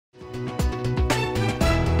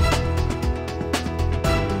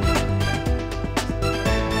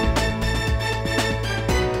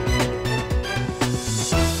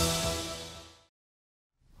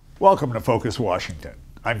Welcome to Focus Washington.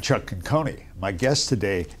 I'm Chuck Conconi. My guest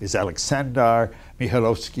today is Aleksandar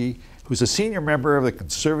Mihajloski, who's a senior member of the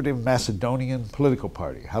conservative Macedonian political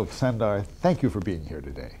party. Aleksandar, thank you for being here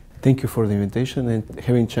today. Thank you for the invitation and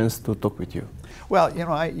having a chance to talk with you. Well, you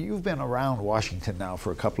know, you've been around Washington now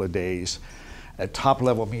for a couple of days at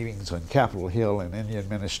top-level meetings on Capitol Hill and in the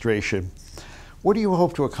administration. What do you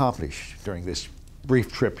hope to accomplish during this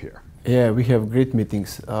brief trip here? Yeah, we have great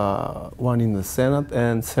meetings, one in the Senate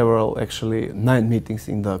and several, actually 9 meetings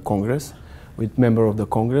in the Congress with members of the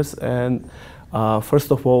Congress. And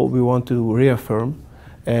first of all, we want to reaffirm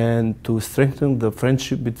and to strengthen the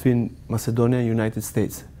friendship between Macedonia and United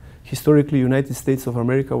States. Historically, United States of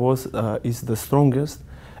America is the strongest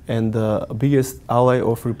and the biggest ally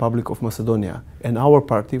of Republic of Macedonia. And our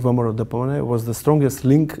party, VMRO-DPMNE, was the strongest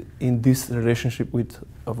link in this relationship with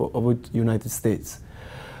United States.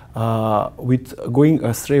 With going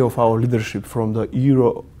astray of our leadership from the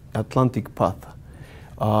Euro-Atlantic path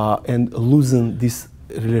and losing this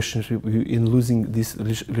relationship, with the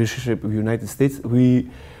United States, we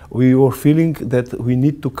were feeling that we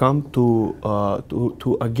need to come to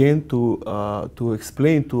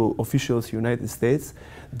explain to officials United States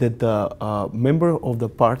that the member of the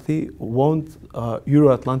party want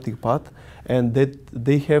Euro-Atlantic path and that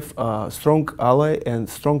they have a strong ally and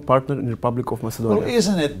strong partner in the Republic of Macedonia. Well,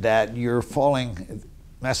 isn't it that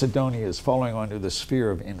Macedonia is falling under the sphere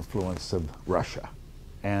of influence of Russia,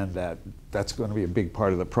 and that's going to be a big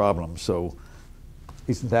part of the problem? So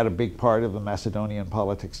isn't that a big part of the Macedonian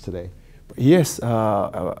politics today? Yes,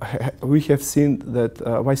 we have seen that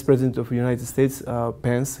Vice President of the United States,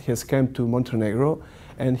 Pence, has come to Montenegro,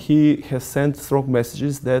 and he has sent strong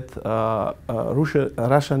messages that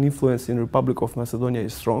Russian influence in the Republic of Macedonia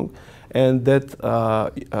is strong, and that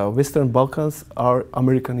Western Balkans are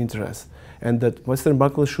American interests, and that Western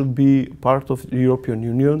Balkans should be part of the European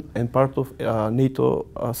Union and part of NATO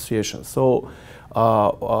association. So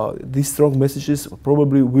these strong messages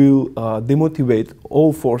probably will demotivate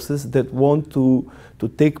all forces that want to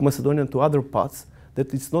take Macedonia to other paths,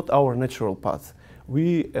 that it's not our natural path.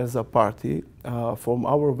 We as a party, from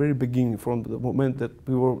our very beginning, from the moment that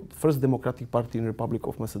we were first democratic party in the Republic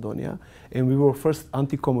of Macedonia, and we were first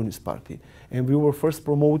anti-communist party, and we were first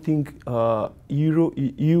promoting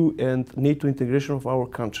EU and NATO integration of our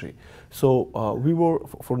country. So we were,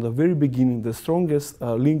 from the very beginning, the strongest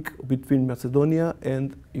link between Macedonia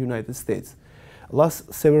and United States.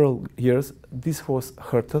 Last several years, this was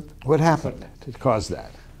hurted. What happened to cause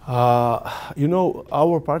that? You know,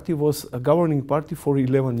 our party was a governing party for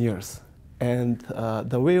 11 years. And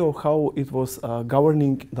the way of how it was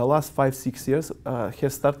governing the last 5-6 years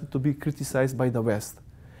has started to be criticized by the West.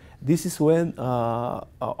 This is when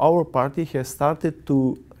our party has started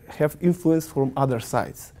to have influence from other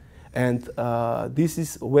sides. And this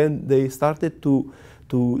is when they started to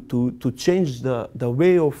change the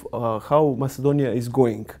way of how Macedonia is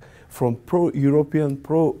going, from pro-European,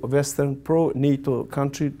 pro-Western, pro-NATO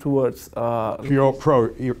country towards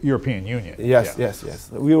pro-European Union. Yes, yeah. yes.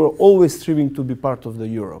 We were always striving to be part of the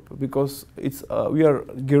Europe because we are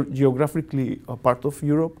geographically a part of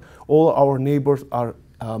Europe. All our neighbors are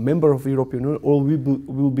members of the European Union, or we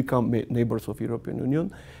will become neighbors of the European Union.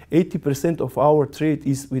 80% of our trade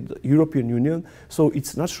is with the European Union, so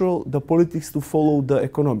it's natural the politics to follow the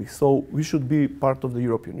economics. So we should be part of the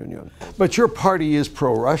European Union. But your party is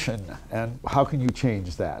pro-Russian, and how can you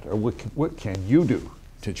change that, or what can you do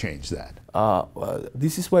to change that?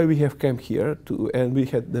 This is why we have come here and we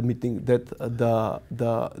had the meeting that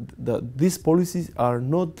these policies are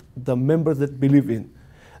not the members that believe in.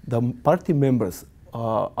 The party members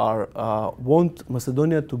want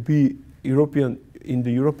Macedonia to be in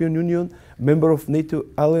the European Union, member of NATO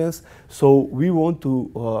alliance. So we want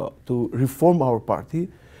to reform our party,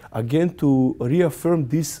 again to reaffirm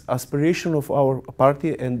this aspiration of our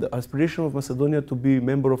party and the aspiration of Macedonia to be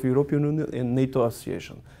member of European Union and NATO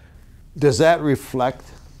association. Does that reflect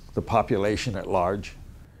the population at large?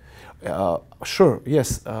 Sure,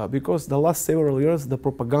 yes, because the last several years the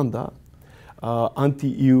propaganda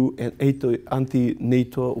anti-EU and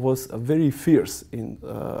anti-NATO was very fierce in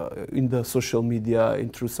the social media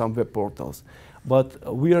and through some web portals. But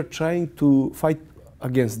we are trying to fight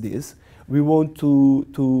against this. We want to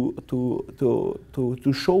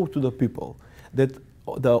show to the people that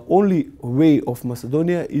the only way of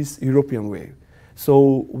Macedonia is European way.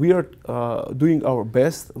 So we are doing our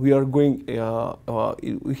best. We are going.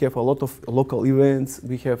 We have a lot of local events.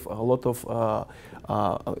 We have a lot of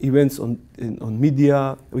events on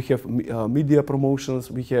media. We have media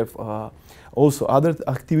promotions. We have also other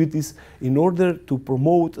activities in order to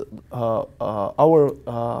promote our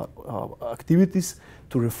activities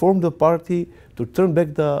to reform the party, to turn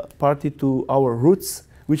back the party to our roots,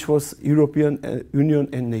 which was European Union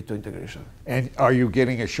and NATO integration. And are you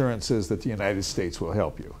getting assurances that the United States will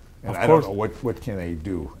help you? And Of I course. don't know, what can they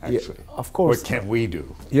do, actually? Yeah, of course. What can we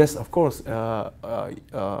do? Yes, of course.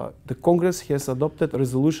 The Congress has adopted a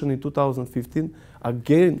resolution in 2015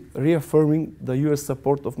 again reaffirming the US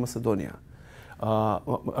support of Macedonia.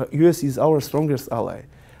 US is our strongest ally.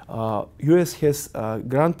 US has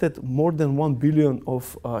granted more than 1 billion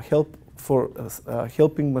of help for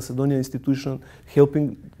helping Macedonian institution,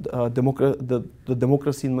 helping the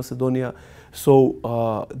democracy in Macedonia.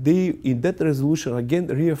 So they, in that resolution, again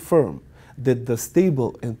reaffirm that the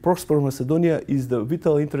stable and prosperous Macedonia is the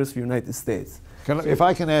vital interest of the United States. If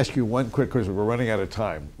I can ask you one quick question, we're running out of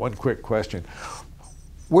time. One quick question.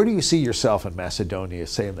 Where do you see yourself in Macedonia,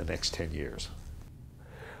 say, in the next 10 years?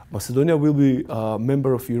 Macedonia will be a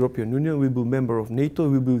member of European Union, will be a member of NATO,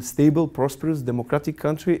 will be a stable, prosperous, democratic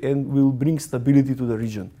country, and will bring stability to the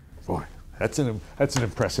region. Boy, that's an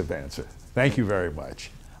impressive answer. Thank you very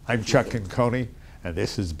much. I'm Chuck Conconi, and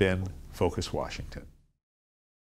this has been Focus Washington.